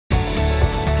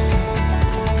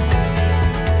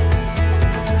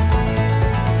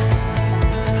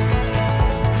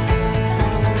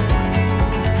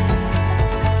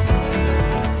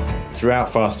Throughout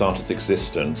Firestarter's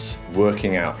existence,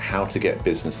 working out how to get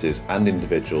businesses and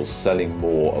individuals selling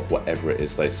more of whatever it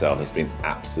is they sell has been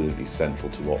absolutely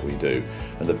central to what we do.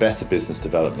 And the Better Business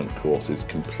Development course is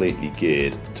completely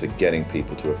geared to getting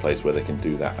people to a place where they can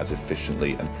do that as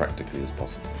efficiently and practically as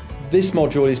possible. This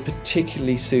module is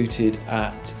particularly suited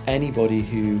at anybody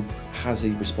who has a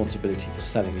responsibility for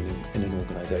selling in an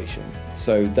organisation.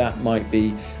 So that might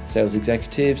be sales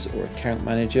executives or account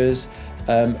managers,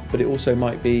 but it also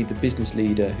might be the business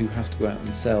leader who has to go out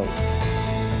and sell.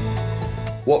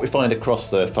 What we find across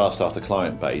the Firestarter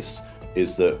client base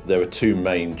is that there are two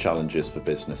main challenges for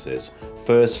businesses.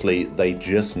 Firstly, they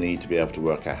just need to be able to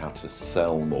work out how to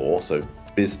sell more. So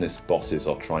business bosses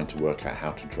are trying to work out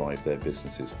how to drive their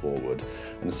businesses forward.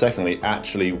 And secondly,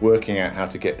 actually working out how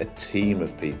to get a team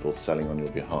of people selling on your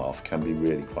behalf can be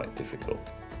really quite difficult.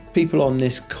 People on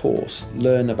this course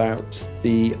learn about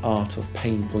the art of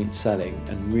pain point selling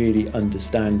and really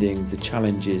understanding the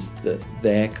challenges that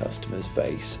their customers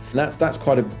face. And that's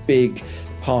quite a big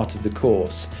part of the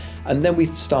course. And then we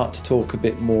start to talk a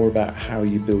bit more about how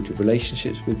you build your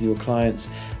relationships with your clients,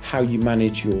 how you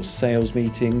manage your sales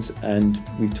meetings, and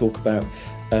we talk about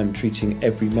treating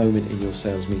every moment in your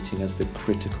sales meeting as the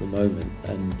critical moment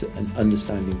and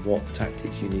understanding what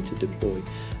tactics you need to deploy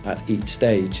at each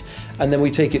stage. And then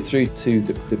we take it through to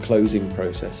the closing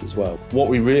process as well. What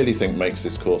we really think makes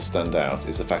this course stand out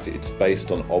is the fact that it's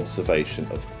based on observation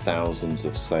of thousands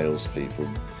of salespeople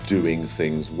doing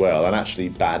things well and actually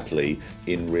badly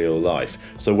in real life.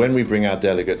 So when we bring our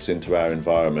delegates into our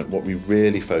environment, what we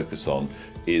really focus on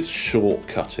is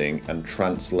shortcutting and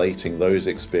translating those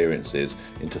experiences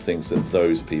into things that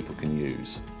those people can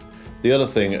use. The other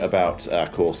thing about our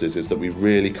courses is that we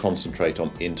really concentrate on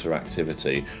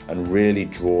interactivity and really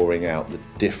drawing out the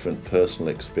different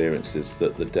personal experiences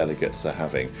that the delegates are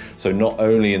having. So not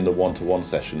only in the one-to-one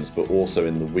sessions, but also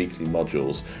in the weekly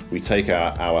modules, we take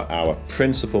our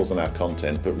principles and our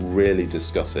content, but really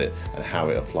discuss it and how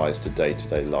it applies to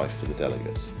day-to-day life for the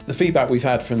delegates. The feedback we've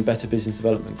had from the Better Business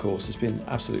Development course has been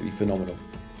absolutely phenomenal.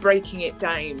 Breaking it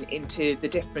down into the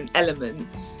different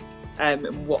elements and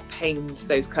what pains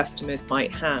those customers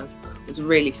might have was a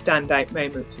really standout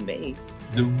moment for me.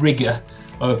 The rigour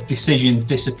of decision,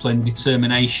 discipline,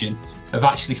 determination of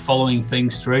actually following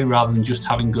things through rather than just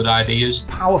having good ideas.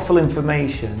 Powerful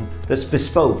information that's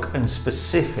bespoke and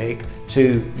specific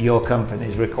to your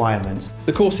company's requirements.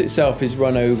 The course itself is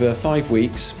run over 5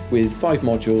 weeks with 5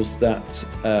 modules that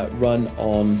run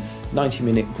on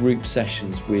 90-minute group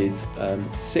sessions with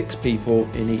 6 people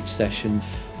in each session.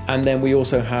 And then we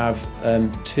also have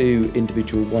 2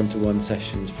 individual one-to-one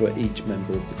sessions for each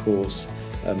member of the course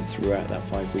throughout that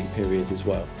 5-week period as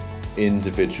well.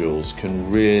 Individuals can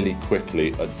really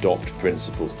quickly adopt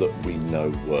principles that we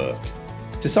know work.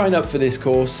 To sign up for this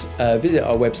course, visit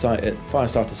our website at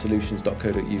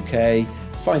firestartersolutions.co.uk,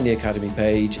 find the Academy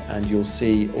page, and you'll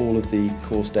see all of the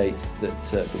course dates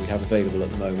that we have available at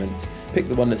the moment. Pick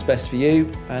the one that's best for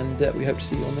you, and we hope to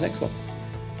see you on the next one.